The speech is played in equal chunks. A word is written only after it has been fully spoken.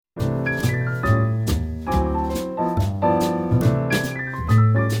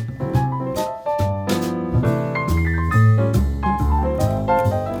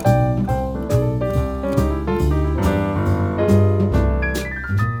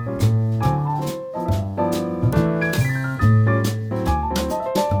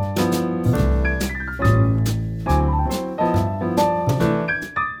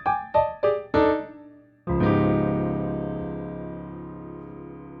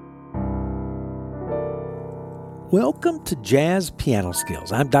Welcome to Jazz Piano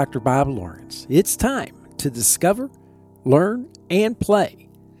Skills. I'm Dr. Bob Lawrence. It's time to discover, learn, and play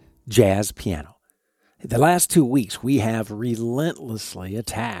jazz piano. The last 2 weeks, we have relentlessly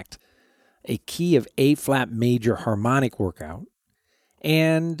attacked a key of A-flat major harmonic workout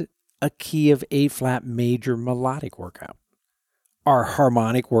and a key of A-flat major melodic workout. Our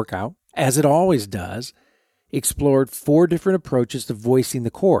harmonic workout, as it always does, explored 4 different approaches to voicing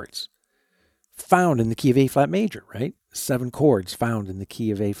the chords found in the key of A-flat major, right? 7 chords found in the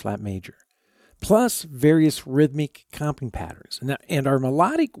key of A-flat major, plus various rhythmic comping patterns. And our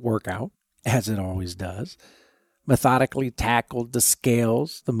melodic workout, as it always does, methodically tackled the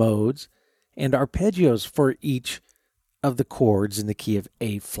scales, the modes, and arpeggios for each of the chords in the key of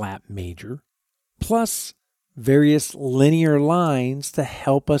A-flat major, plus various linear lines to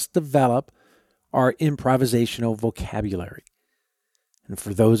help us develop our improvisational vocabulary. And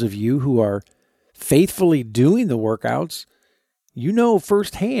for those of you who are faithfully doing the workouts, you know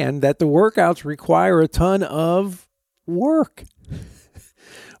firsthand that the workouts require a ton of work.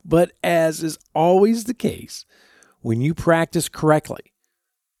 But as is always the case, when you practice correctly,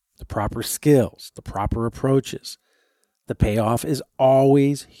 the proper skills, the proper approaches, the payoff is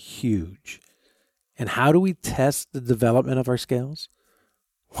always huge. And how do we test the development of our skills?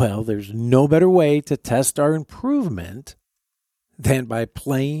 Well, there's no better way to test our improvement than by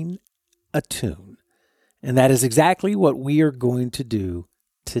playing a tune. And that is exactly what we are going to do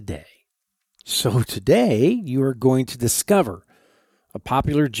today. So today, you are going to discover a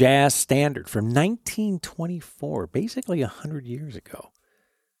popular jazz standard from 1924, basically 100 years ago.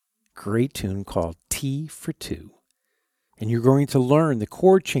 Great tune called Tea for Two. And you're going to learn the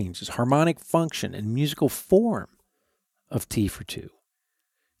chord changes, harmonic function, and musical form of Tea for Two.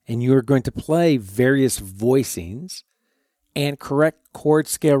 And you are going to play various voicings and correct chord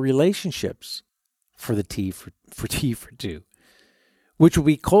scale relationships for the Tea for Two, which will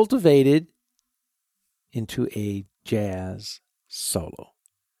be cultivated into a jazz solo.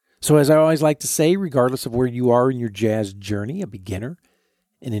 So as I always like to say, regardless of where you are in your jazz journey, a beginner,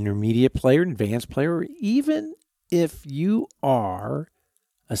 an intermediate player, an advanced player, or even if you are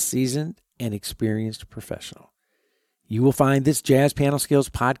a seasoned and experienced professional, you will find this Jazz Piano Skills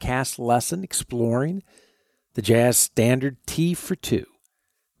podcast lesson exploring the jazz standard Tea for Two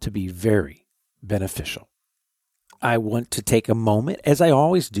to be very beneficial. I want to take a moment, as I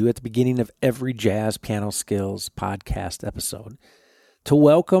always do at the beginning of every Jazz Piano Skills podcast episode, to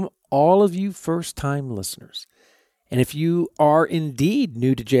welcome all of you first-time listeners. And if you are indeed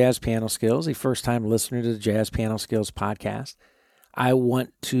new to Jazz Piano Skills, a first-time listener to the Jazz Piano Skills podcast, I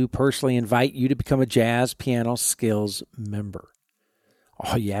want to personally invite you to become a Jazz Piano Skills member.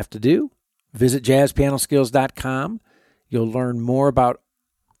 All you have to do, visit jazzpianoskills.com. You'll learn more about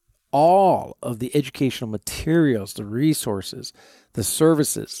all of the educational materials, the resources, the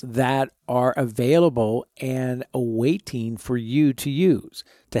services that are available and awaiting for you to use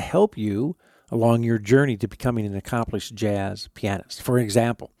to help you along your journey to becoming an accomplished jazz pianist. For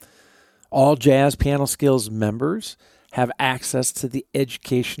example, all Jazz Piano Skills members have access to the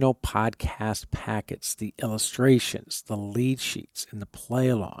educational podcast packets, the illustrations, the lead sheets, and the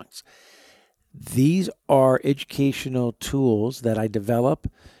play-alongs. These are educational tools that I develop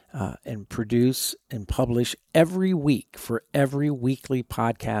and produce and publish every week for every weekly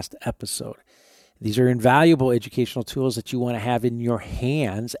podcast episode. These are invaluable educational tools that you want to have in your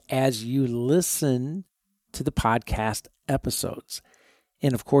hands as you listen to the podcast episodes.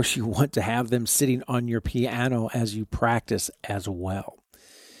 And of course, you want to have them sitting on your piano as you practice as well.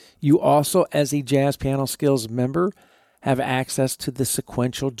 You also, as a Jazz Piano Skills member, have access to the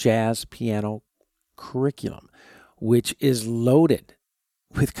Sequential Jazz Piano Curriculum, which is loaded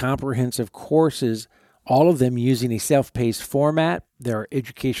with comprehensive courses, all of them using a self-paced format. There are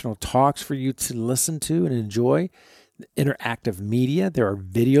educational talks for you to listen to and enjoy, interactive media. There are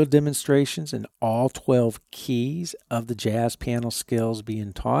video demonstrations in all 12 keys of the jazz piano skills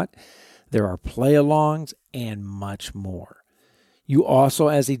being taught. There are play-alongs and much more. You also,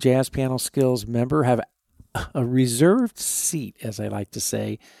 as a Jazz Piano Skills member, have a reserved seat, as I like to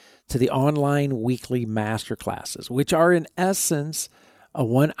say, to the online weekly masterclasses, which are in essence a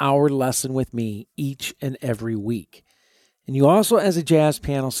 1-hour lesson with me each and every week. And you also, as a Jazz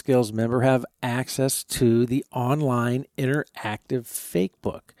Piano Skills member, have access to the online interactive fake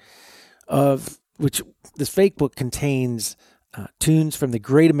book, of which this fake book contains tunes from the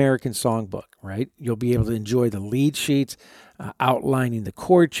Great American Songbook, right? You'll be able to enjoy the lead sheets, outlining the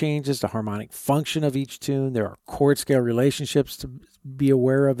chord changes, the harmonic function of each tune. There are chord scale relationships to be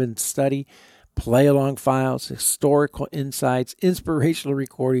aware of and study, play-along files, historical insights, inspirational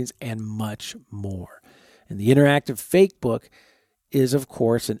recordings, and much more. And the interactive fake book is, of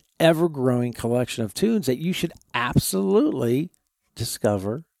course, an ever-growing collection of tunes that you should absolutely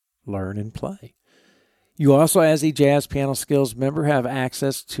discover, learn, and play. You also, as a Jazz Piano Skills member, have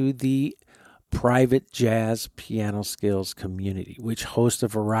access to the private Jazz Piano Skills community, which hosts a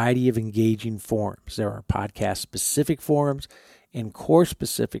variety of engaging forums. There are podcast-specific forums and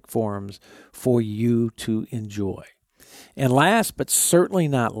course-specific forums for you to enjoy. And last, but certainly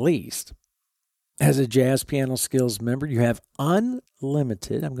not least, as a Jazz Piano Skills member, you have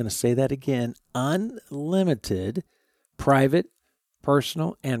unlimited, I'm going to say that again, unlimited private,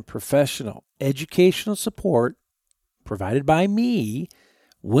 personal, and professional educational support provided by me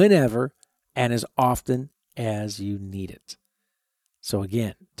whenever and as often as you need it. So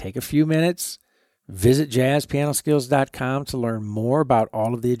again, take a few minutes, visit jazzpianoskills.com to learn more about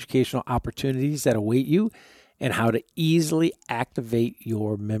all of the educational opportunities that await you and how to easily activate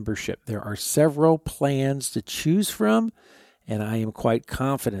your membership. There are several plans to choose from, and I am quite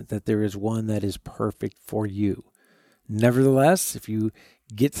confident that there is one that is perfect for you. Nevertheless, if you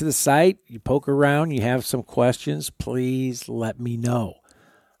get to the site, you poke around, you have some questions, please let me know.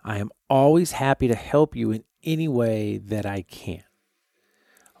 I am always happy to help you in any way that I can.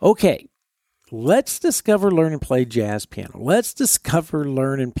 Okay, let's discover, learn, and play jazz piano. Let's discover,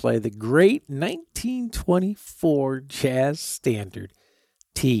 learn, and play the great 1924 jazz standard,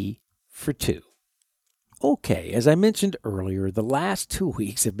 T for Two. Okay, as I mentioned earlier, the last 2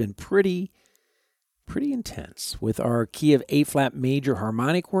 weeks have been pretty intense with our key of A-flat major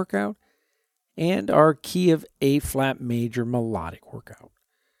harmonic workout and our key of A-flat major melodic workout.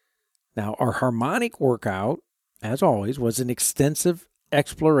 Now, our harmonic workout, as always, was an extensive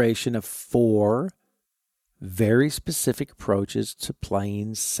exploration of 4 very specific approaches to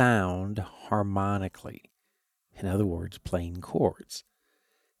playing sound harmonically. In other words, playing chords.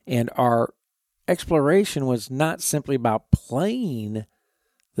 And our exploration was not simply about playing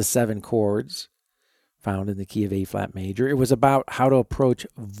the 7 chords found in the key of A-flat major. It was about how to approach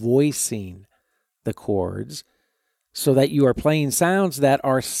voicing the chords so that you are playing sounds that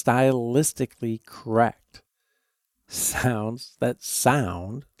are stylistically correct. Sounds that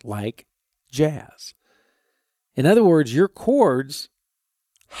sound like jazz. In other words, your chords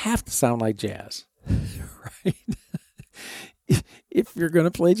have to sound like jazz, right? If you're going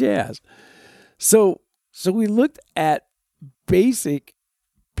to play jazz. So we looked at basic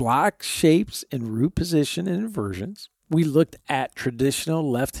block shapes and root position and inversions. We looked at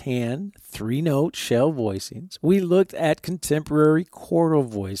traditional left-hand 3-note shell voicings. We looked at contemporary chordal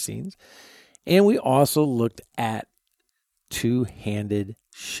voicings. And we also looked at 2-handed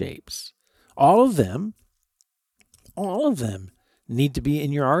shapes. All of them need to be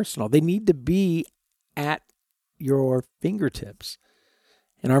in your arsenal. They need to be at your fingertips.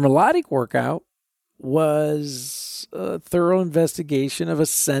 And our melodic workout was a thorough investigation of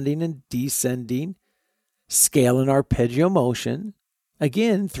ascending and descending scale and arpeggio motion,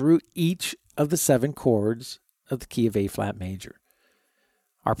 again, through each of the 7 chords of the key of A-flat major.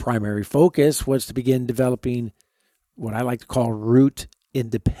 Our primary focus was to begin developing what I like to call root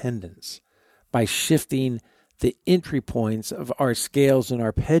independence by shifting the entry points of our scales and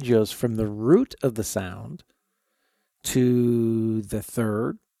arpeggios from the root of the sound to the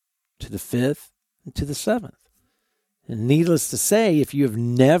 3rd, to the 5th, and to the 7th. And needless to say, if you have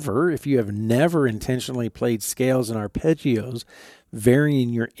never intentionally played scales and arpeggios, varying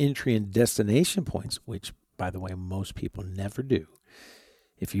your entry and destination points, which, by the way, most people never do.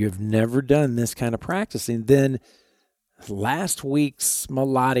 If you have never done this kind of practicing, then last week's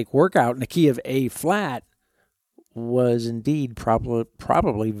melodic workout in the key of A-flat was indeed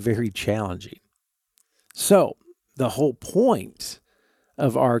probably very challenging. So, the whole point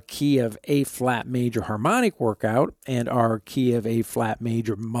of our key of A-flat major harmonic workout and our key of A-flat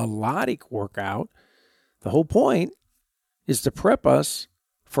major melodic workout, the whole point is to prep us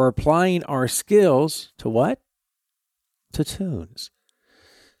for applying our skills to what? To tunes.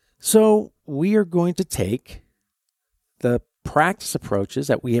 So we are going to take the practice approaches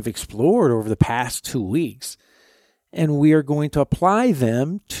that we have explored over the past 2 weeks, and we are going to apply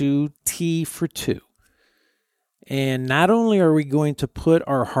them to T for Two. And not only are we going to put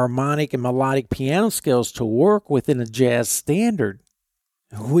our harmonic and melodic piano skills to work within a jazz standard,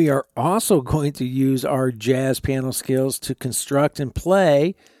 we are also going to use our jazz piano skills to construct and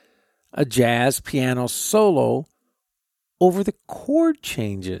play a jazz piano solo over the chord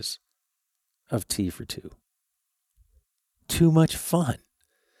changes of T for Two. Too much fun.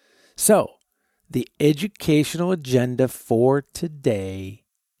 So, the educational agenda for today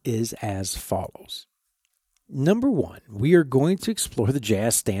is as follows. Number 1, we are going to explore the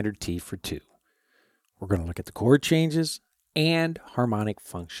jazz standard T for Two. We're going to look at the chord changes and harmonic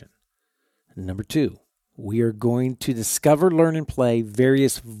function. Number 2, we are going to discover, learn, and play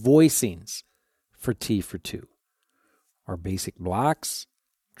various voicings for T for 2. Our basic blocks,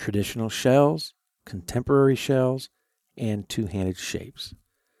 traditional shells, contemporary shells, and two-handed shapes.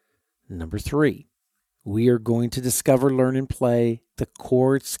 Number 3, we are going to discover, learn, and play the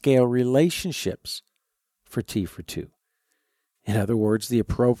chord scale relationships for T for 2. In other words, the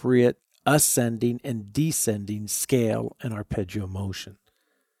appropriate ascending and descending scale and arpeggio motion.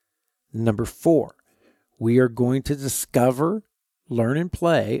 Number 4, we are going to discover, learn, and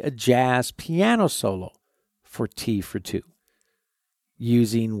play a jazz piano solo for T for 2,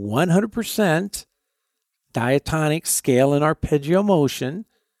 using 100% diatonic scale and arpeggio motion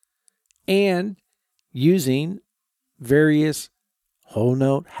and using various whole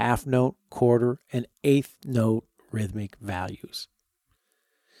note, half note, quarter, and eighth note rhythmic values.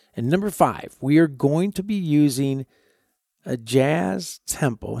 And number 5, we are going to be using a jazz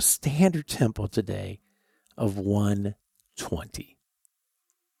tempo, a standard tempo today of 120.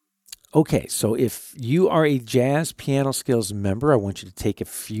 Okay, so if you are a Jazz Piano Skills member, I want you to take a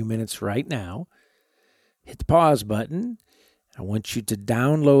few minutes right now, hit the pause button. I want you to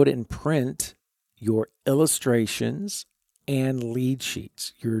download and print your illustrations and lead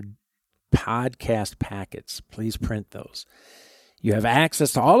sheets, your podcast packets. Please print those. You have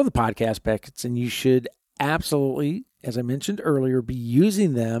access to all of the podcast packets, and you should absolutely, as I mentioned earlier, be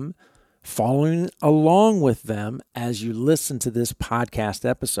using them, following along with them as you listen to this podcast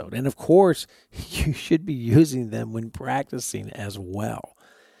episode. And of course, you should be using them when practicing as well.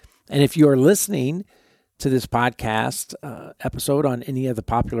 And if you are listening to this podcast episode on any of the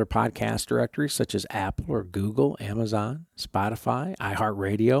popular podcast directories, such as Apple or Google, Amazon, Spotify,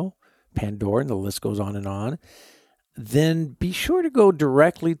 iHeartRadio, Pandora, and the list goes on, then be sure to go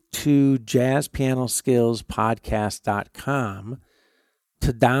directly to jazzpianoskillspodcast.com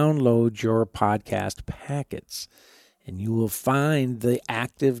to download your podcast packets. And you will find the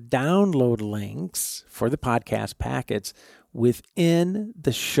active download links for the podcast packets within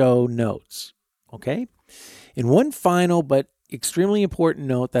the show notes. Okay? And one final but extremely important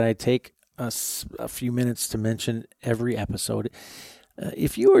note that I take a few minutes to mention every episode.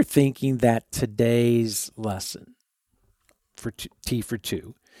 If you are thinking that today's lesson for T for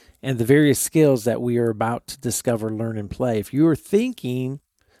 2 and the various skills that we are about to discover, learn, and play, if you are thinking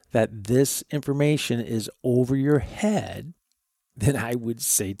that this information is over your head, then I would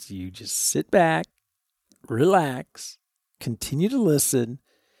say to you, just sit back, relax, continue to listen,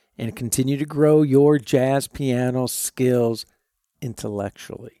 and continue to grow your jazz piano skills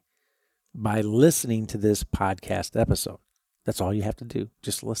intellectually by listening to this podcast episode. That's all you have to do.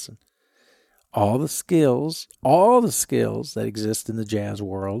 Just listen. All the skills that exist in the jazz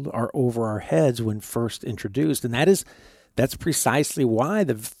world are over our heads when first introduced. And that's precisely why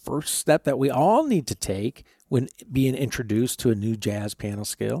the first step that we all need to take when being introduced to a new jazz piano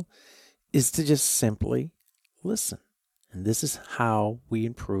skill is to just simply listen. And this is how we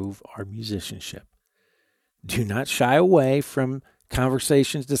improve our musicianship. Do not shy away from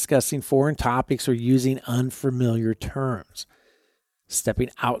conversations discussing foreign topics or using unfamiliar terms. Stepping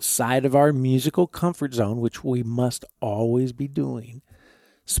outside of our musical comfort zone, which we must always be doing,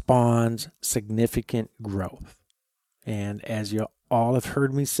 spawns significant growth. And as you all have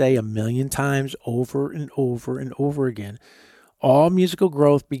heard me say a million times over and over and over again, all musical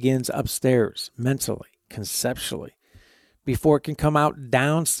growth begins upstairs, mentally, conceptually, before it can come out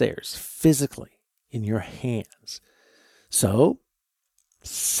downstairs, physically, in your hands. So,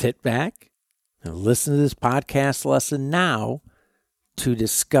 sit back and listen to this podcast lesson now to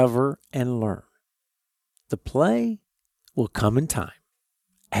discover and learn. The play will come in time,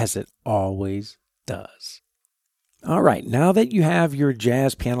 as it always does. All right, now that you have your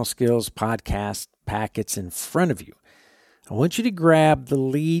Jazz Piano Skills podcast packets in front of you, I want you to grab the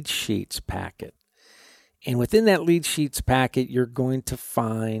lead sheets packet. And within that lead sheets packet, you're going to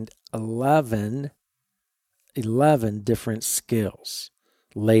find 11 different skills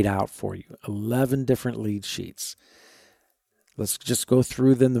laid out for you, 11 different lead sheets. Let's just go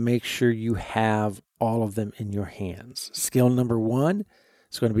through them to make sure you have all of them in your hands. Skill number 1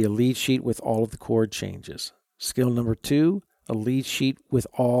 is going to be a lead sheet with all of the chord changes. Skill number 2, a lead sheet with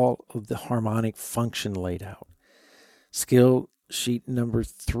all of the harmonic function laid out. Lead sheet number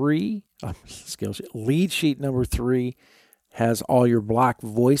 3 has all your block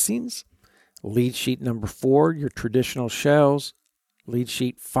voicings. Lead sheet number 4, your traditional shells. Lead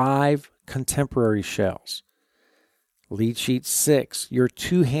sheet 5, contemporary shells. Lead sheet 6, your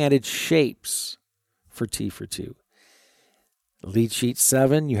two-handed shapes for T for 2. Lead sheet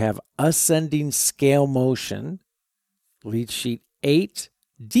 7, you have ascending scale motion. Lead sheet 8,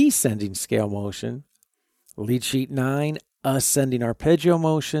 descending scale motion. Lead sheet 9, ascending arpeggio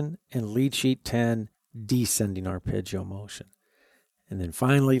motion. And lead sheet 10, descending arpeggio motion. And then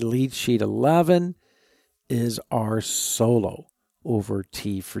finally, lead sheet 11 is our solo over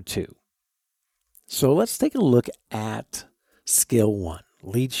T for 2. So let's take a look at scale 1,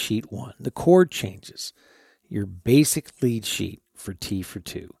 lead sheet 1, the chord changes, your basic lead sheet for T for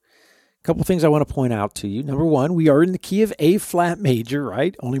 2. A couple things I want to point out to you. Number one, we are in the key of A flat major,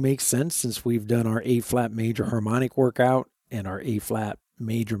 right? Only makes sense since we've done our A flat major harmonic workout and our A flat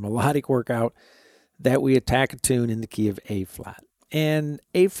major melodic workout that we attack a tune in the key of A flat. And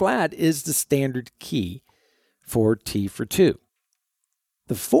A flat is the standard key for T for 2.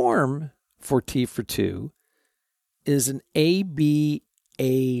 The form for T for 2 is an A-B-A-C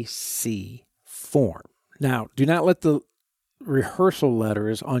form. Now, do not let the rehearsal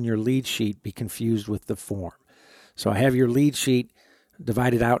letters on your lead sheet be confused with the form. So I have your lead sheet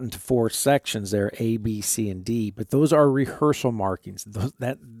divided out into 4 sections there, A, B, C, and D, but those are rehearsal markings.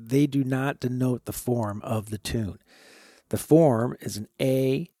 That they do not denote the form of the tune. The form is an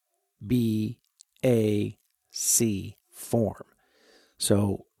A, B, A, C form.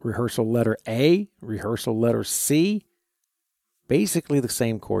 So rehearsal letter A, rehearsal letter C, basically the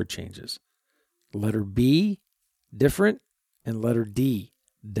same chord changes. Letter B, different, and letter D,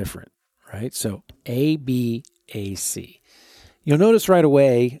 different, right? So A, B, A, C. You'll notice right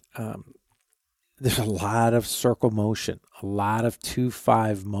away there's a lot of circle motion, a lot of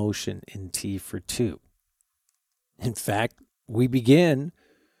 2-5 motion in T for 2. In fact, we begin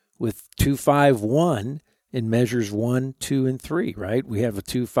with 2-5-1 in measures 1, 2, and 3, right? We have a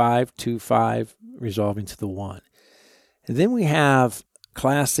 2-5, 2-5 resolving to the 1. And then we have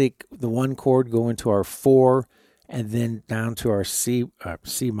classic, the 1 chord going to our 4, and then down to our C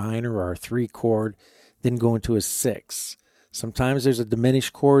minor or our 3 chord, then going to a 6. Sometimes there's a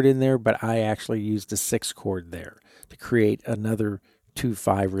diminished chord in there, but I actually use the 6 chord there to create another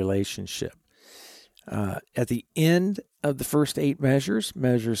 2-5 relationship. At the end of the first 8 measures,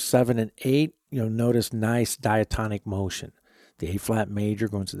 measures 7 and 8, you'll notice nice diatonic motion. The A flat major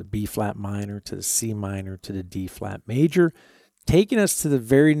going to the B flat minor, to the C minor, to the D flat major, taking us to the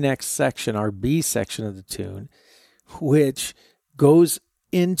very next section, our B section of the tune, which goes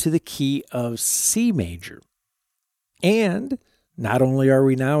into the key of C major. And not only are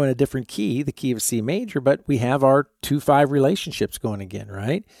we now in a different key, the key of C major, but we have our 2-5 relationships going again,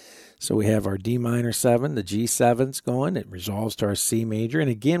 right? So we have our D minor 7, the G7's going. It resolves to our C major.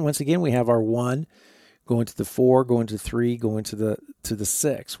 And again, once again, we have our 1 going to the 4, going to 3, going to the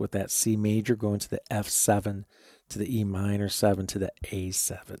 6, with that C major going to the F7, to the E minor 7, to the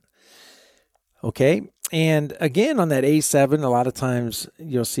A7. Okay, and again on that A7, a lot of times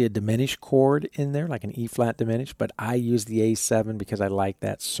you'll see a diminished chord in there, like an E flat diminished, but I use the A7 because I like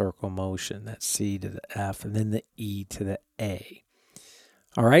that circle motion, that C to the F, and then the E to the A.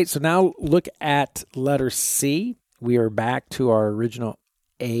 All right, so now look at letter C. We are back to our original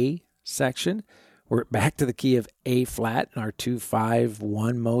A section. We're back to the key of A flat in our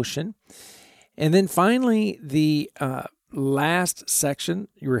 2-5-1 motion. And then finally, the last section,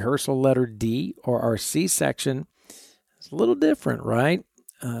 your rehearsal letter D, or our C section, is a little different, right?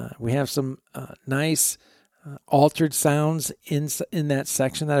 We have some nice altered sounds in that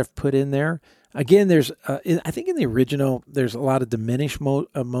section that I've put in there. Again, there's I think in the original, there's a lot of diminished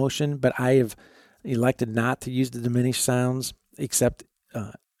motion, but I have elected not to use the diminished sounds except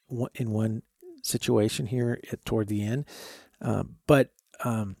in one situation here toward the end. But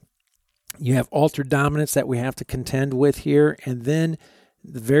you have altered dominance that we have to contend with here. And then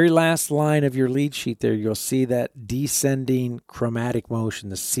the very last line of your lead sheet there, you'll see that descending chromatic motion,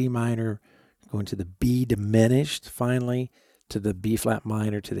 the C minor going to the B diminished finally, to the B flat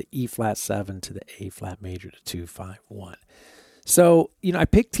minor, to the E flat 7, to the A flat major, to 2-5-1. So, I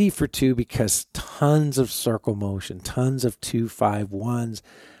picked T for 2 because tons of circle motion, tons of 2-5-1s.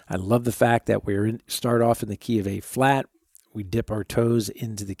 I love the fact that start off in the key of A flat, we dip our toes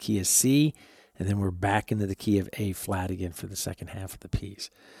into the key of C, and then we're back into the key of A flat again for the second half of the piece.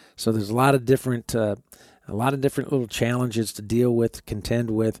 So there's a lot of different little challenges to deal with, to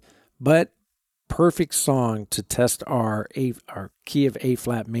contend with, but perfect song to test our key of A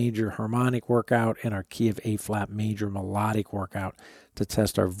flat major harmonic workout and our key of A flat major melodic workout, to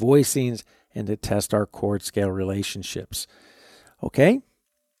test our voicings and to test our chord scale relationships. Okay,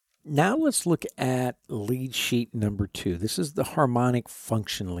 now let's look at lead sheet number 2. This is the harmonic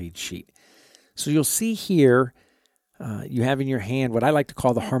function lead sheet. So you'll see here you have in your hand what I like to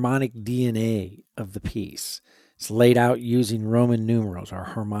call the harmonic DNA of the piece. It's laid out using Roman numerals, our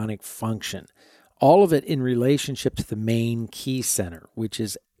harmonic function. All of it in relationship to the main key center, which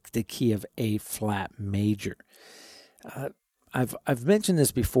is the key of A flat major. I've mentioned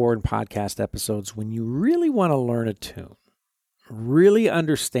this before in podcast episodes. When you really want to learn a tune, really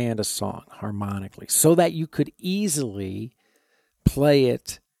understand a song harmonically so that you could easily play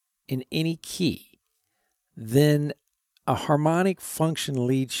it in any key, then a harmonic function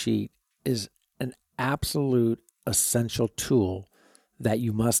lead sheet is an absolute essential tool that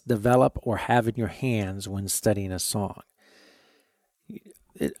you must develop or have in your hands when studying a song.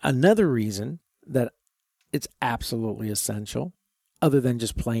 Another reason that it's absolutely essential, other than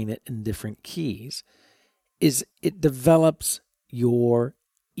just playing it in different keys, is it develops your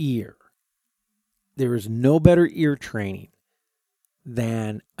ear. There is no better ear training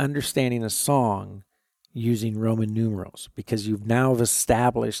than understanding a song using Roman numerals, because you've now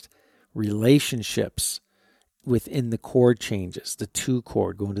established relationships within the chord changes, the 2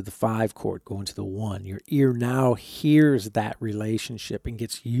 chord going to the 5 chord, going to the 1. Your ear now hears that relationship and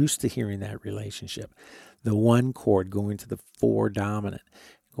gets used to hearing that relationship. The 1 chord going to the 4 dominant,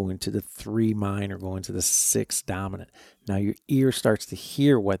 going to the 3 minor, going to the 6 dominant. Now your ear starts to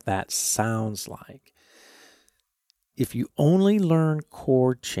hear what that sounds like. If you only learn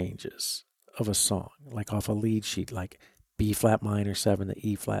chord changes of a song, like off a lead sheet, like B flat minor 7 to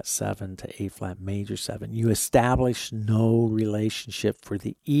E flat 7 to A flat major 7, you establish no relationship for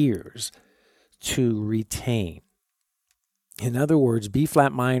the ears to retain. In other words, B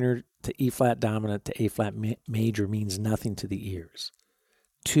flat minor to E flat dominant to A flat major means nothing to the ears.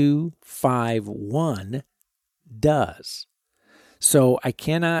 2, 5, 1 does. So I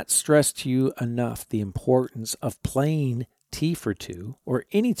cannot stress to you enough the importance of playing T for 2, or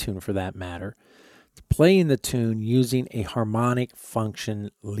any tune for that matter, playing the tune using a harmonic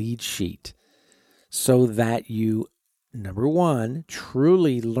function lead sheet so that you, number one,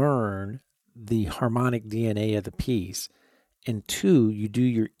 truly learn the harmonic DNA of the piece, and 2, you do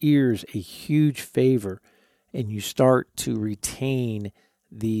your ears a huge favor and you start to retain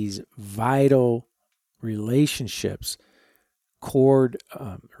these vital relationships, chord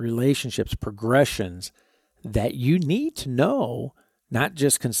relationships, progressions that you need to know, not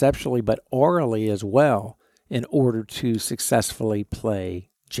just conceptually, but orally as well, in order to successfully play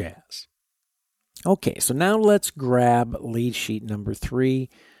jazz. Okay, so now let's grab lead sheet number 3.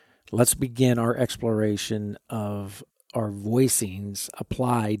 Let's begin our exploration of our voicings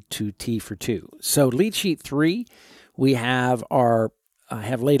applied to T for 2. So lead sheet 3, we have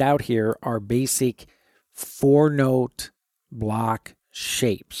have laid out here our basic 4-note block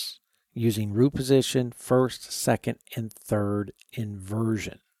shapes using root position, first, second, and third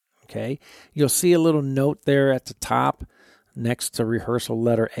inversion. Okay, you'll see a little note there at the top next to rehearsal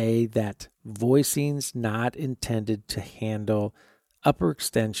letter A that voicings not intended to handle upper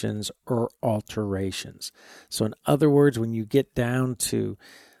extensions or alterations. So in other words, when you get down to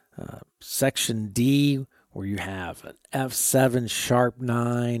section D, where you have an F7 sharp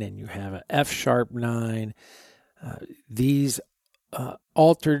 9 and you have an F sharp 9, these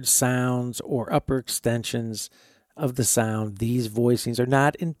altered sounds or upper extensions of the sound, these voicings are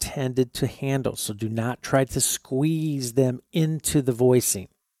not intended to handle. So do not try to squeeze them into the voicing.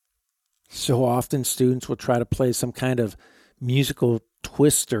 So often students will try to play some kind of musical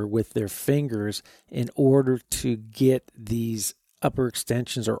twister with their fingers in order to get these upper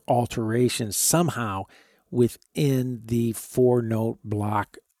extensions or alterations somehow within the 4-note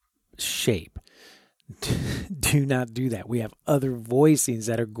block shape. Do not do that. We have other voicings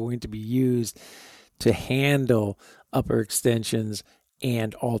that are going to be used to handle upper extensions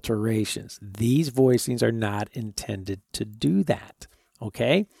and alterations. These voicings are not intended to do that.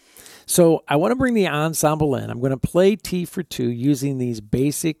 Okay? So I want to bring the ensemble in. I'm going to play T for 2 using these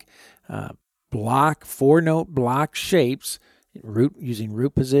basic block, 4-note block shapes, using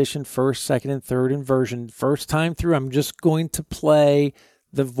root position, first, second, and third inversion. First time through, I'm just going to play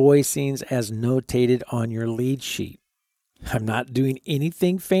the voicings as notated on your lead sheet. I'm not doing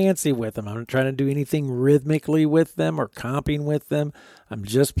anything fancy with them. I'm not trying to do anything rhythmically with them or comping with them. I'm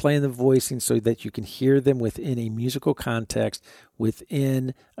just playing the voicing so that you can hear them within a musical context,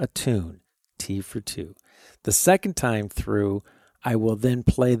 within a tune, T for 2. The second time through, I will then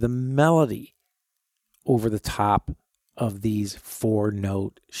play the melody over the top of these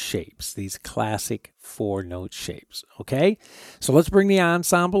 4-note shapes, these classic 4-note shapes. Okay? So let's bring the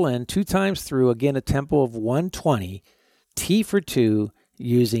ensemble in 2 times through, again, a tempo of 120, T for 2,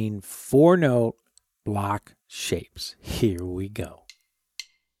 using 4-note block shapes. Here we go.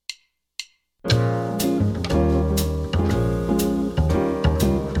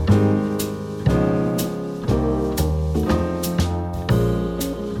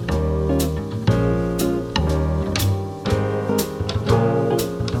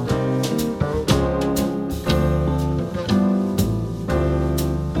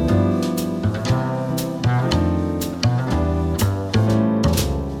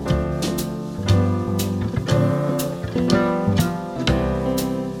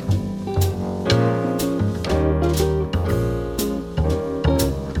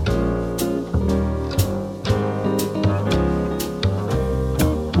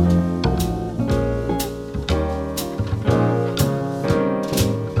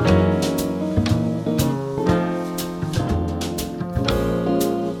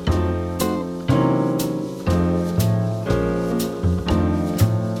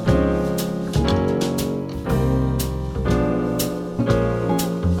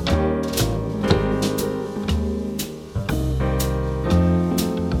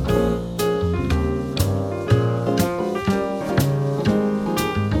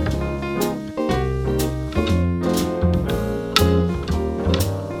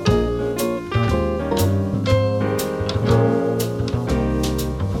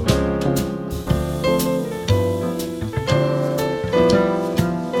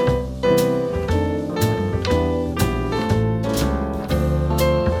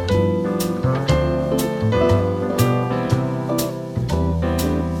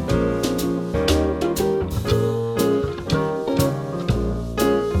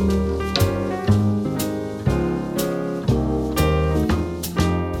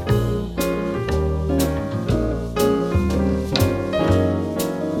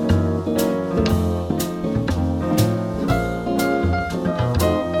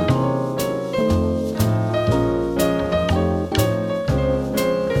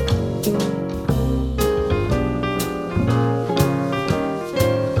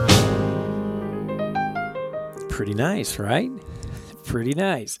 Pretty nice, right? Pretty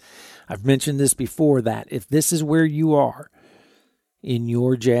nice. I've mentioned this before, that if this is where you are in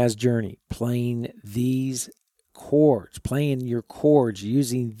your jazz journey, playing these chords, playing your chords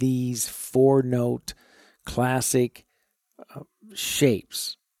using these 4-note classic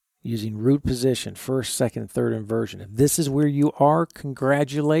shapes, using root position, first, second, third inversion. If this is where you are,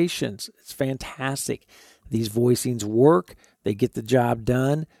 congratulations. It's fantastic. These voicings work. They get the job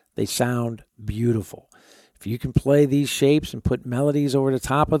done. They sound beautiful. If you can play these shapes and put melodies over the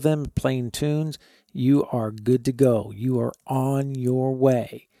top of them, playing tunes, you are good to go. You are on your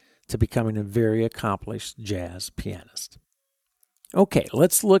way to becoming a very accomplished jazz pianist. Okay,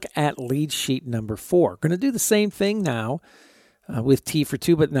 let's look at lead sheet number 4. Going to do the same thing now with T for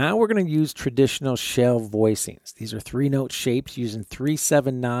 2, but now we're going to use traditional shell voicings. These are 3-note shapes using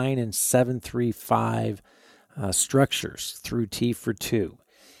 3-7-9 and 7-3-5 structures through T for 2.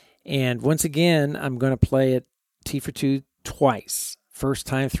 And once again, I'm going to play it T for 2 twice. First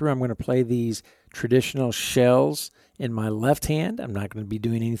time through, I'm going to play these traditional shells in my left hand. I'm not going to be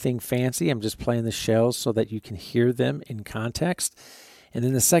doing anything fancy. I'm just playing the shells so that you can hear them in context. And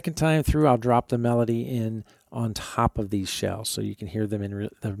then the second time through, I'll drop the melody in on top of these shells so you can hear them in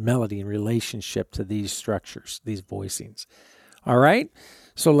the melody in relationship to these structures, these voicings. All right,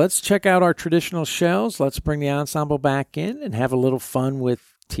 so let's check out our traditional shells. Let's bring the ensemble back in and have a little fun with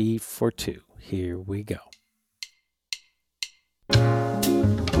T for 2. Here we go.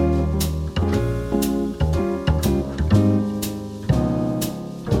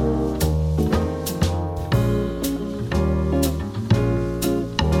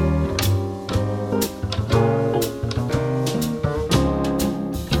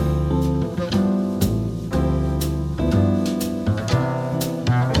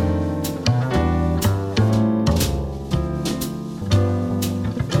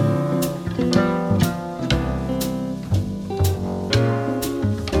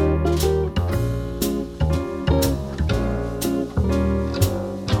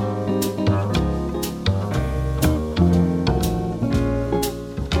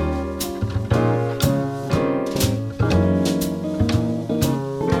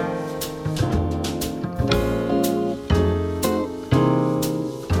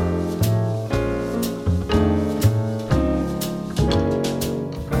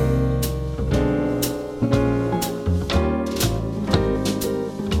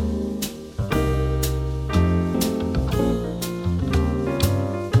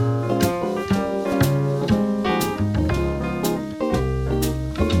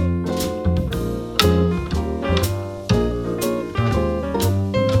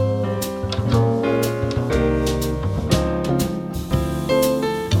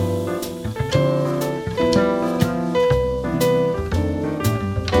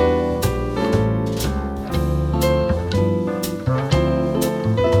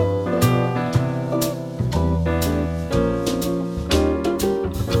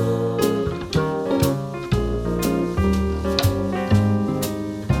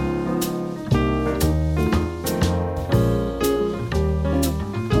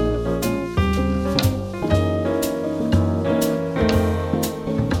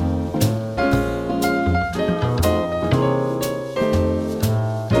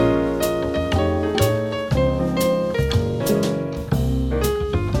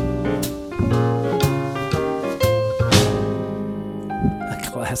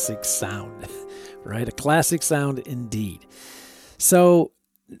 Classic sound, right? A classic sound indeed. So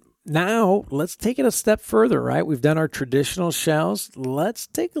now let's take it a step further, right? We've done our traditional shells. Let's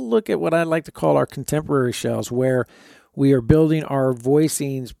take a look at what I like to call our contemporary shells, where we are building our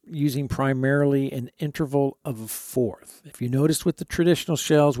voicings using primarily an interval of a fourth. If you noticed with the traditional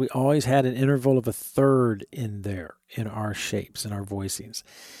shells, we always had an interval of a third in there in our shapes and our voicings.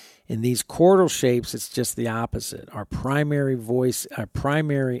 In these chordal shapes, it's just the opposite. Our primary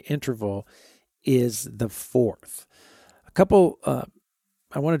interval is the fourth. I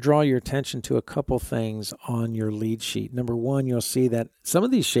want to draw your attention to a couple things on your lead sheet. Number one, you'll see that some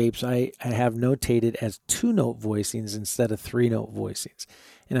of these shapes I have notated as 2-note voicings instead of 3-note voicings.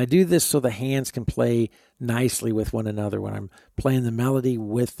 And I do this so the hands can play nicely with one another when I'm playing the melody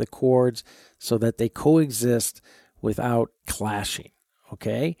with the chords so that they coexist without clashing.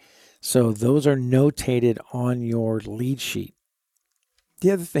 Okay? So those are notated on your lead sheet.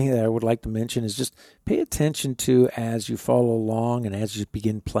 The other thing that I would like to mention is just pay attention to as you follow along and as you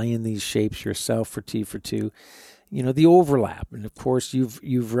begin playing these shapes yourself for T for 2, the overlap. And of course,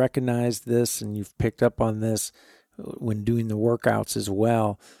 you've recognized this and you've picked up on this when doing the workouts as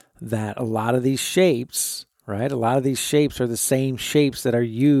well, that a lot of these shapes, right? A lot of these shapes are the same shapes that are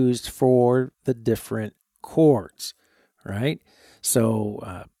used for the different chords, right?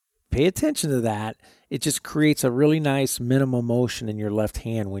 So pay attention to that. It just creates a really nice minimal motion in your left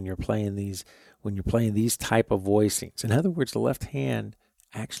hand when you're playing these type of voicings. In other words, the left hand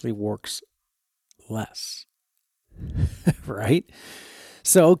actually works less, right?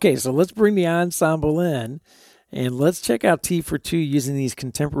 So let's bring the ensemble in, and let's check out T for Two using these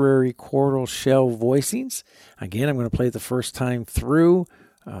contemporary chordal shell voicings. Again, I'm going to play it the first time through,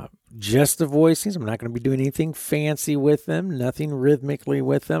 just the voicings. I'm not going to be doing anything fancy with them, nothing rhythmically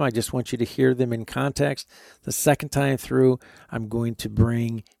with them. I just want you to hear them in context. The second time through, I'm going to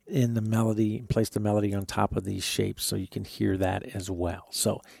bring in the melody, place the melody on top of these shapes so you can hear that as well.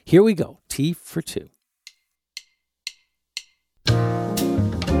 So here we go, T for Two.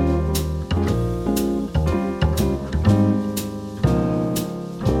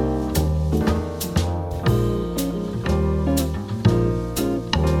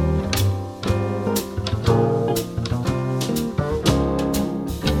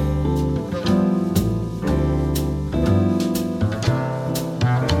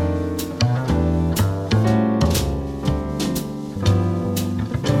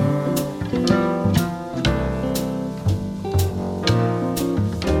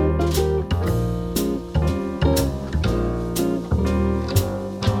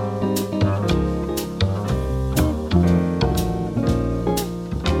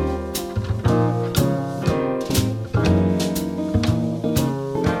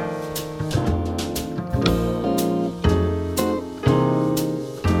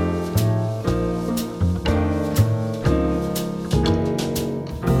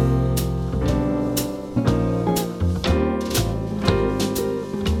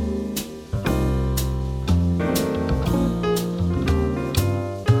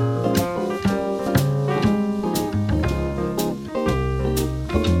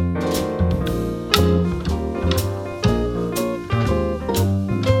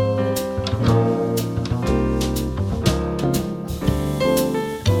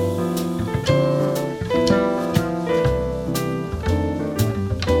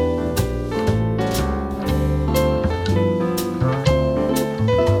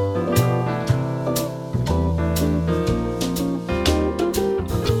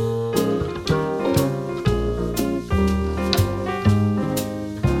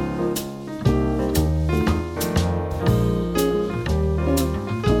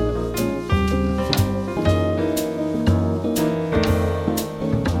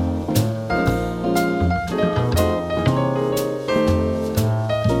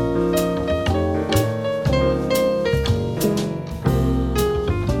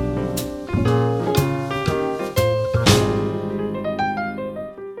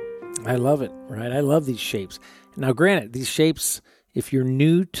 I love it, right? I love these shapes. Now, granted, these shapes, if you're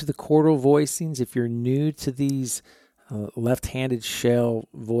new to the chordal voicings, if you're new to these left-handed shell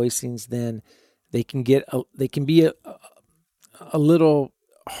voicings, then they can be a little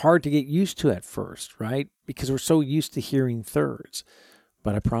hard to get used to at first, right? Because we're so used to hearing thirds.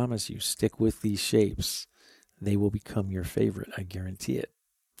 But I promise you, stick with these shapes. They will become your favorite. I guarantee it.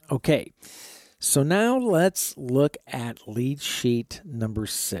 Okay. So now let's look at lead sheet number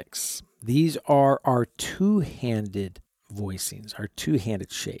 6. These are our two-handed voicings, our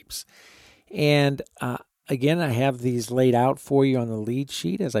two-handed shapes. And again, I have these laid out for you on the lead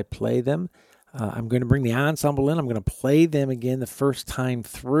sheet as I play them. I'm going to bring the ensemble in. I'm going to play them again the first time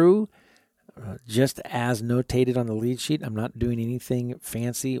through, just as notated on the lead sheet. I'm not doing anything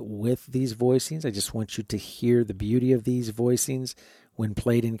fancy with these voicings. I just want you to hear the beauty of these voicings when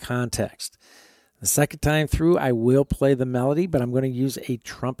played in context. The second time through, I will play the melody, but I'm going to use a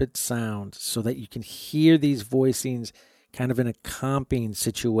trumpet sound so that you can hear these voicings kind of in a comping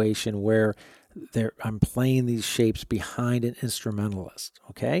situation where I'm playing these shapes behind an instrumentalist,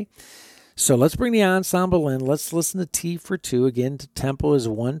 okay? So let's bring the ensemble in. Let's listen to T for Two. Again, the tempo is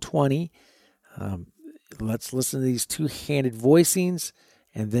 120. Let's listen to these two-handed voicings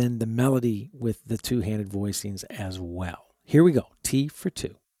and then the melody with the two-handed voicings as well. Here we go, T for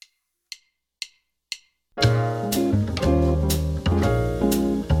Two.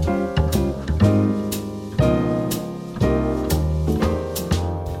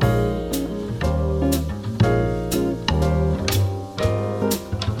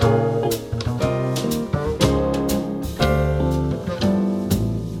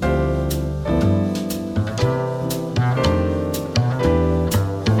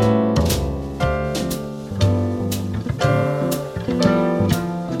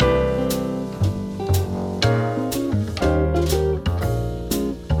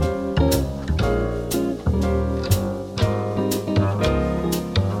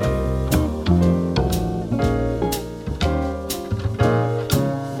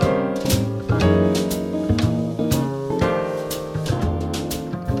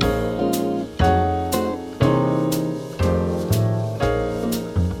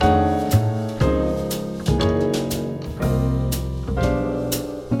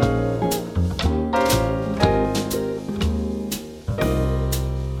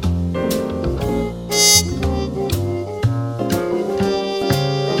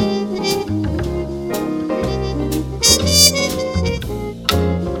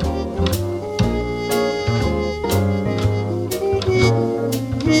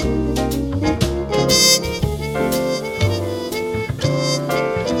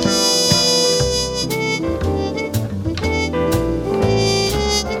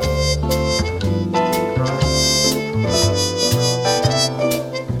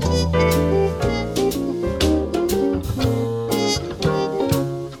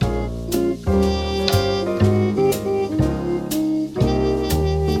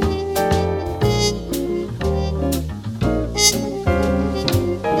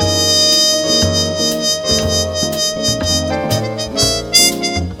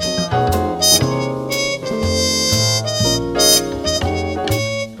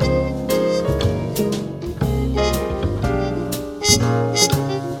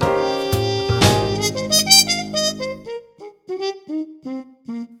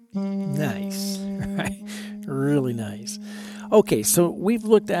 Okay, so we've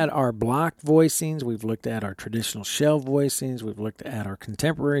looked at our block voicings, we've looked at our traditional shell voicings, we've looked at our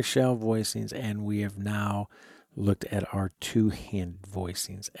contemporary shell voicings, and we have now looked at our two-handed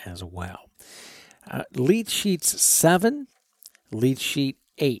voicings as well. Lead sheets 7, lead sheet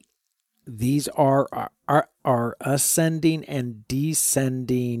 8. These are our ascending and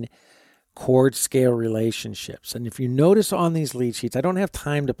descending chord scale relationships. And if you notice on these lead sheets, I don't have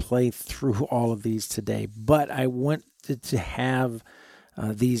time to play through all of these today, but I wanted to have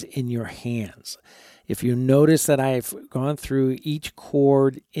these in your hands. If you notice that I've gone through each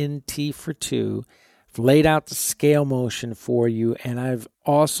chord in T for 2, I've laid out the scale motion for you, and I've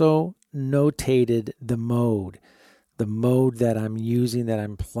also notated the mode that I'm using, that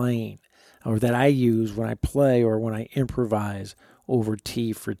I'm playing, or that I use when I play or when I improvise over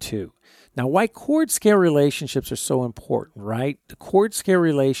T for 2. Now, why chord scale relationships are so important, right? The chord scale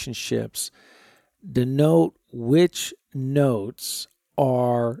relationships denote which notes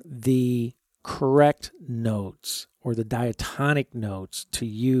are the correct notes or the diatonic notes to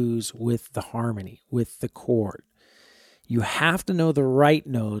use with the harmony, with the chord. You have to know the right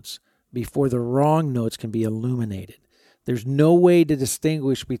notes before the wrong notes can be illuminated. There's no way to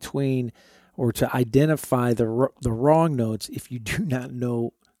distinguish between or to identify the wrong notes if you do not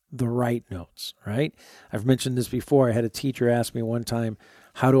know the right notes, right? I've mentioned this before. I had a teacher ask me one time,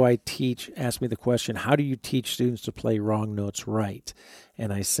 ask me the question, how do you teach students to play wrong notes right?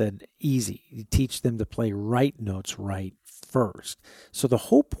 And I said, easy. You teach them to play right notes right first. So the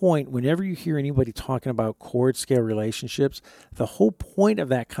whole point, whenever you hear anybody talking about chord scale relationships, the whole point of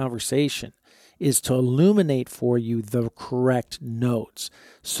that conversation is to illuminate for you the correct notes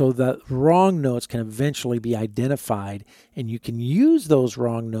so that wrong notes can eventually be identified, and you can use those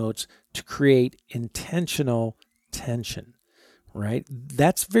wrong notes to create intentional tension, right?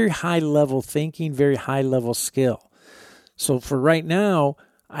 That's very high level thinking, very high level skill. So for right now,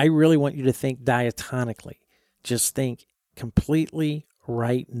 I really want you to think diatonically. Just think completely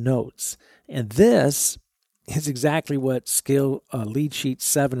right notes. And this is exactly what lead sheet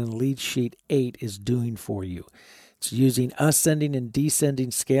 7 and lead sheet 8 is doing for you. It's using ascending and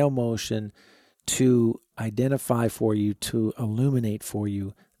descending scale motion to identify for you, to illuminate for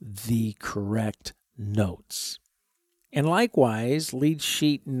you the correct notes. And likewise, lead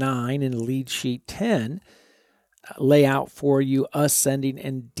sheet 9 and lead sheet 10 lay out for you ascending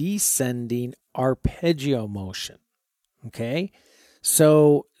and descending arpeggio motion. Okay?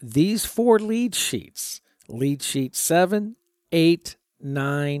 So these 4 lead sheets, lead sheet 7, 8,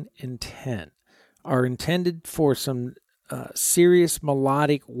 9, and 10, are intended for some serious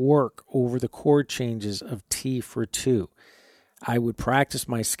melodic work over the chord changes of T for 2. I would practice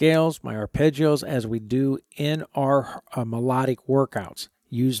my scales, my arpeggios, as we do in our melodic workouts.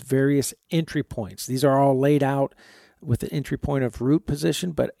 Use various entry points. These are all laid out with the entry point of root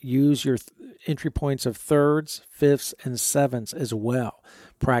position, but use your entry points of thirds, fifths, and sevenths as well,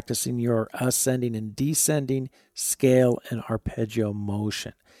 practicing your ascending and descending scale and arpeggio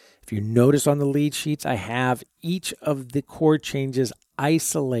motion. If you notice on the lead sheets, I have each of the chord changes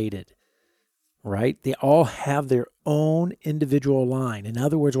isolated, right? They all have their own individual line. In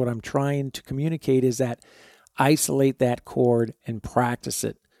other words, what I'm trying to communicate is that isolate that chord and practice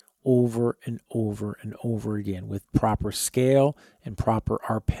it over and over and over again with proper scale and proper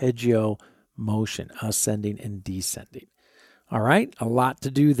arpeggio motion, ascending and descending. All right, a lot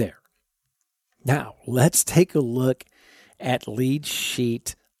to do there. Now, let's take a look at lead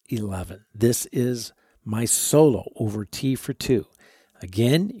sheet 11. This is my solo over T for 2.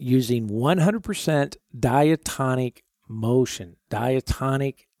 Again, using 100% diatonic motion,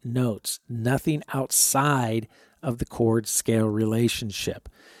 diatonic notes, nothing outside of the chord scale relationship.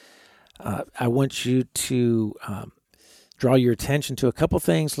 I want you to draw your attention to a couple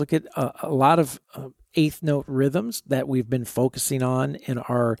things. Look at a lot of eighth note rhythms that we've been focusing on in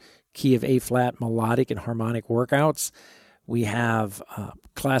our key of A flat melodic and harmonic workouts. We have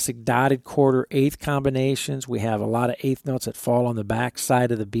classic dotted quarter eighth combinations. We have a lot of eighth notes that fall on the back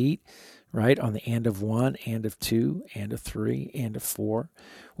side of the beat, right? On the and of 1, and of 2, and of 3, and of 4.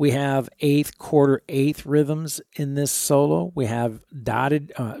 We have eighth quarter eighth rhythms in this solo. We have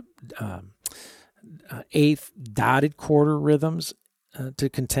dotted eighth dotted quarter rhythms to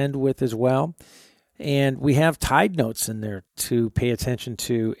contend with as well. And we have tied notes in there to pay attention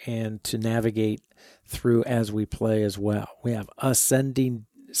to and to navigate through as we play as well. We have ascending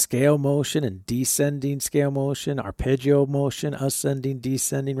scale motion and descending scale motion, arpeggio motion, ascending,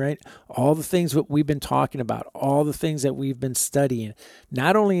 descending, right? All the things that we've been talking about, all the things that we've been studying,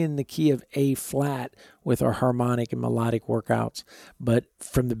 not only in the key of A flat with our harmonic and melodic workouts, but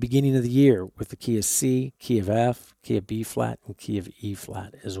from the beginning of the year with the key of C, key of F, key of B flat, and key of E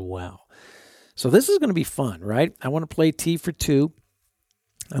flat as well. So this is going to be fun, right? I want to play T for 2.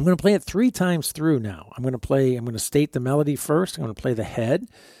 I'm going to play it 3 times through now. I'm going to state the melody first. I'm going to play the head.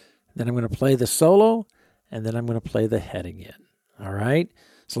 Then I'm going to play the solo. And then I'm going to play the head again. All right?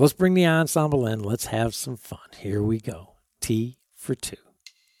 So let's bring the ensemble in. Let's have some fun. Here we go. T for 2.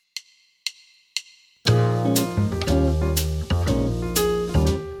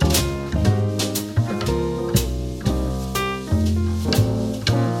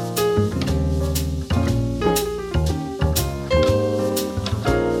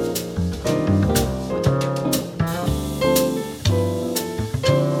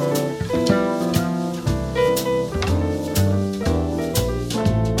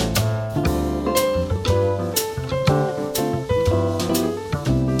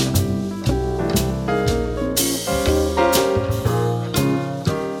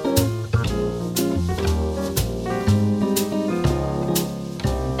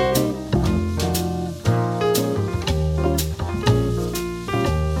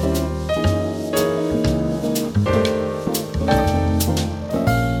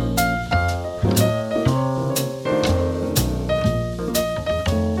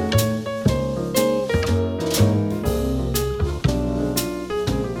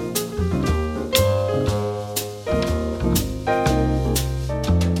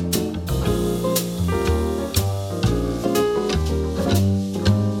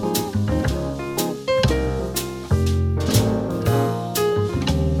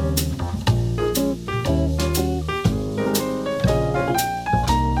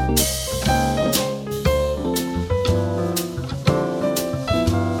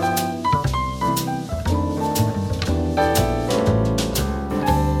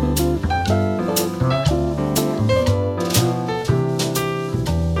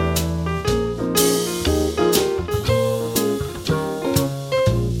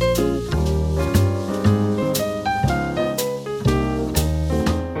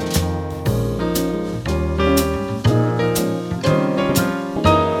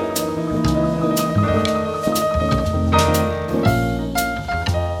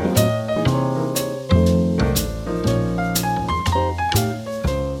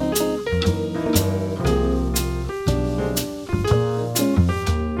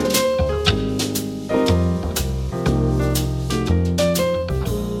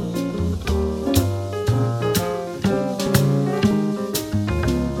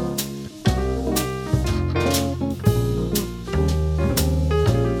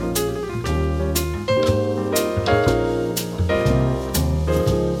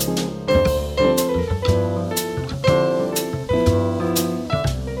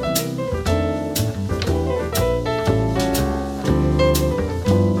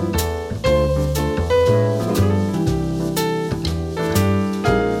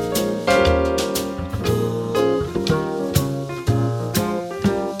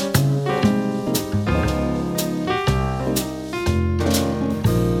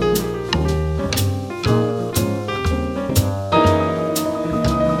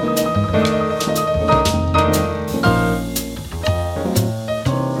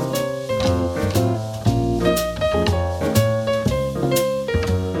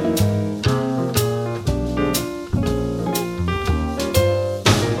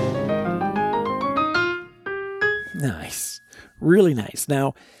 Nice. Really nice.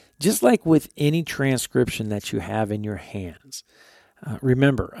 Now, just like with any transcription that you have in your hands,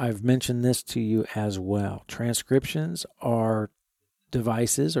 remember, I've mentioned this to you as well. Transcriptions are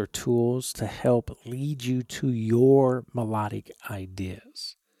devices or tools to help lead you to your melodic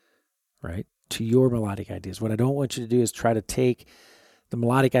ideas, right? To your melodic ideas. What I don't want you to do is try to take the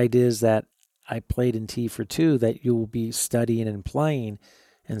melodic ideas that I played in T for 2 that you will be studying and playing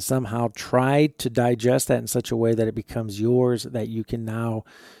and somehow try to digest that in such a way that it becomes yours, that you can now,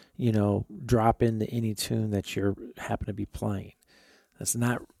 drop into any tune that you happen to be playing. That's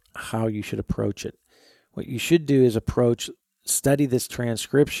not how you should approach it. What you should do is study this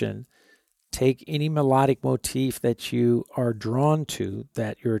transcription, take any melodic motif that you are drawn to,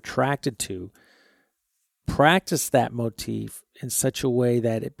 that you're attracted to, practice that motif in such a way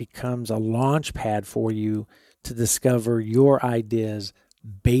that it becomes a launch pad for you to discover your ideas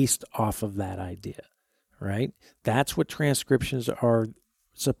based off of that idea, right? That's what transcriptions are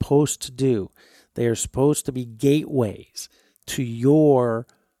supposed to do. They are supposed to be gateways to your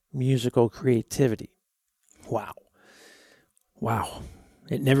musical creativity. Wow.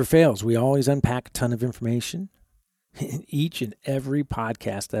 It never fails. We always unpack a ton of information in each and every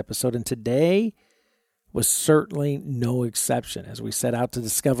podcast episode. And today was certainly no exception as we set out to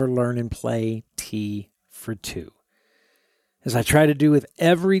discover, learn, and play T for Two. As I try to do with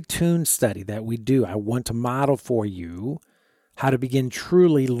every tune study that we do, I want to model for you how to begin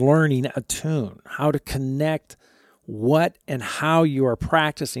truly learning a tune, how to connect what and how you are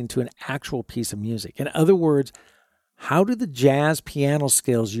practicing to an actual piece of music. In other words, how do the jazz piano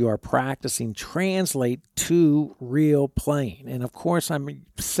skills you are practicing translate to real playing? And of course, I'm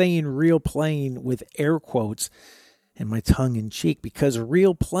saying real playing with air quotes and my tongue in cheek, because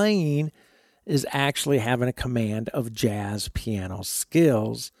real playing is actually having a command of jazz piano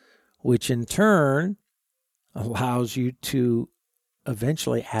skills, which in turn allows you to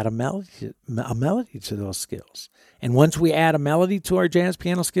eventually add a melody to those skills. And once we add a melody to our jazz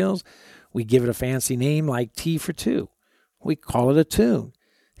piano skills, we give it a fancy name like T for Two. We call it a tune.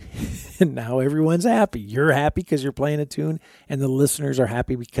 And now everyone's happy. You're happy because you're playing a tune, and the listeners are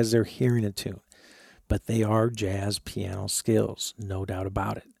happy because they're hearing a tune. But they are jazz piano skills, no doubt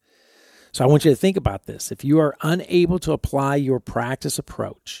about it. So I want you to think about this. If you are unable to apply your practice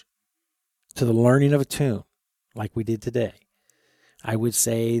approach to the learning of a tune, like we did today, I would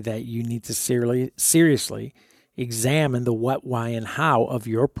say that you need to seriously examine the what, why, and how of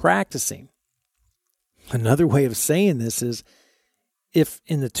your practicing. Another way of saying this is, if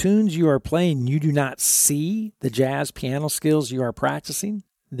in the tunes you are playing you do not see the jazz piano skills you are practicing,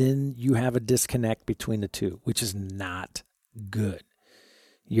 then you have a disconnect between the two, which is not good.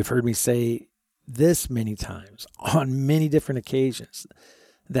 You've heard me say this many times on many different occasions,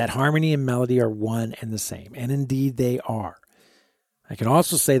 that harmony and melody are one and the same, and indeed they are. I can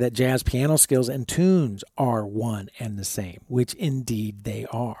also say that jazz piano skills and tunes are one and the same, which indeed they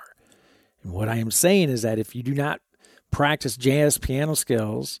are. And what I am saying is that if you do not practice jazz piano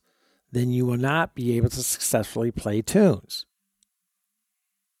skills, then you will not be able to successfully play tunes.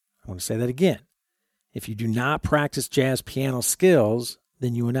 I want to say that again. If you do not practice jazz piano skills,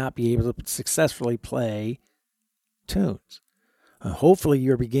 then you will not be able to successfully play tunes. Hopefully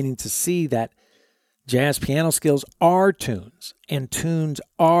you're beginning to see that jazz piano skills are tunes, and tunes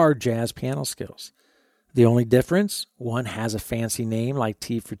are jazz piano skills. The only difference, one has a fancy name like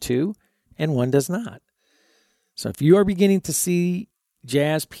T for Two, and one does not. So if you are beginning to see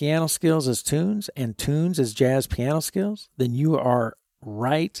jazz piano skills as tunes and tunes as jazz piano skills, then you are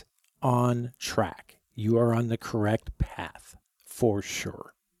right on track. You are on the correct path, for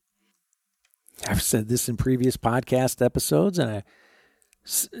sure. I've said this in previous podcast episodes, and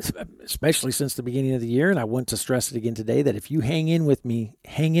especially since the beginning of the year, and I want to stress it again today, that if you hang in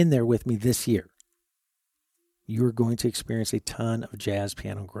there with me this year, you are going to experience a ton of jazz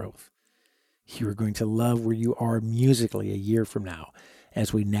piano growth. You are going to love where you are musically a year from now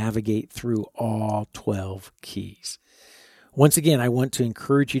as we navigate through all 12 keys. Once again, I want to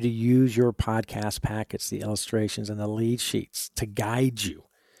encourage you to use your podcast packets, the illustrations, and the lead sheets to guide you,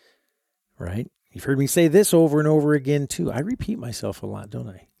 right? You've heard me say this over and over again, too. I repeat myself a lot, don't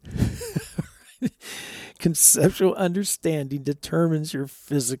I? Conceptual understanding determines your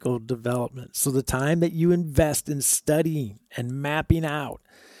physical development. So the time that you invest in studying and mapping out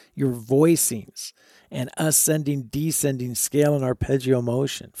your voicings and ascending, descending scale and arpeggio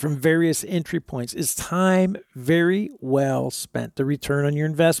motion from various entry points is time very well spent. The return on your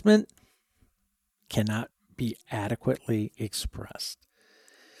investment cannot be adequately expressed.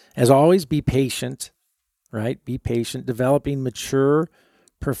 As always, be patient, right? Be patient. Developing mature,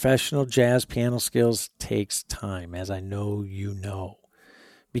 professional jazz piano skills takes time, as I know you know.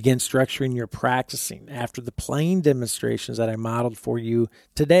 Begin structuring your practicing after the playing demonstrations that I modeled for you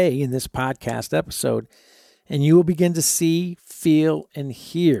today in this podcast episode, and you will begin to see, feel, and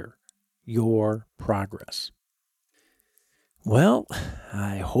hear your progress. Well,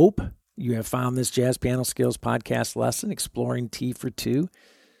 I hope you have found this Jazz Piano Skills podcast lesson, Exploring T for Two,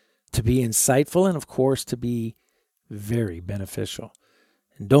 to be insightful and, of course, to be very beneficial.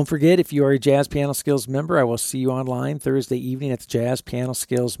 And don't forget, if you are a Jazz Piano Skills member, I will see you online Thursday evening at the Jazz Piano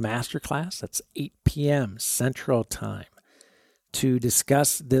Skills Masterclass. That's 8 p.m. Central Time to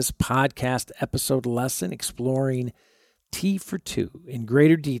discuss this podcast episode lesson, Exploring T for Two, in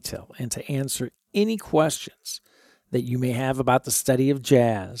greater detail and to answer any questions that you may have about the study of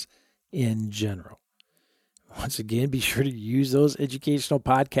jazz in general. Once again, be sure to use those educational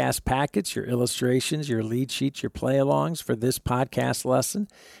podcast packets, your illustrations, your lead sheets, your play-alongs for this podcast lesson.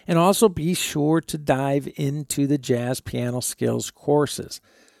 And also be sure to dive into the Jazz Piano Skills courses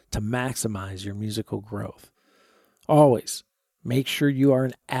to maximize your musical growth. Always Make sure you are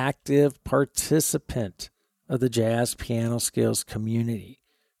an active participant of the Jazz Piano Skills community.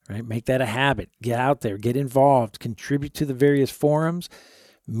 Right? Make that a habit. Get out there, get involved, contribute to the various forums,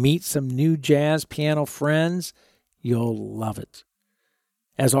 meet some new jazz piano friends. You'll love it.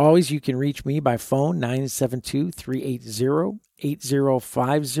 As always, you can reach me by phone,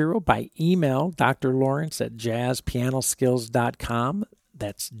 972-380-8050, by email, drlawrence@jazzpianoskills.com.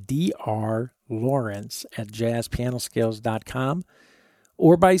 That's drlawrence@jazzpianoskills.com.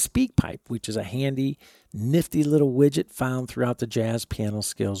 Or by SpeakPipe, which is a handy, nifty little widget found throughout the Jazz Piano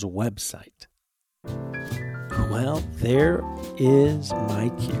Skills website. Well, there is my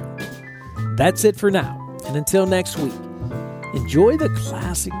cue. That's it for now. And until next week, enjoy the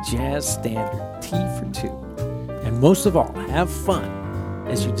classic jazz standard, T for Two. And most of all, have fun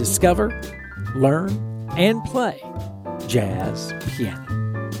as you discover, learn, and play jazz piano.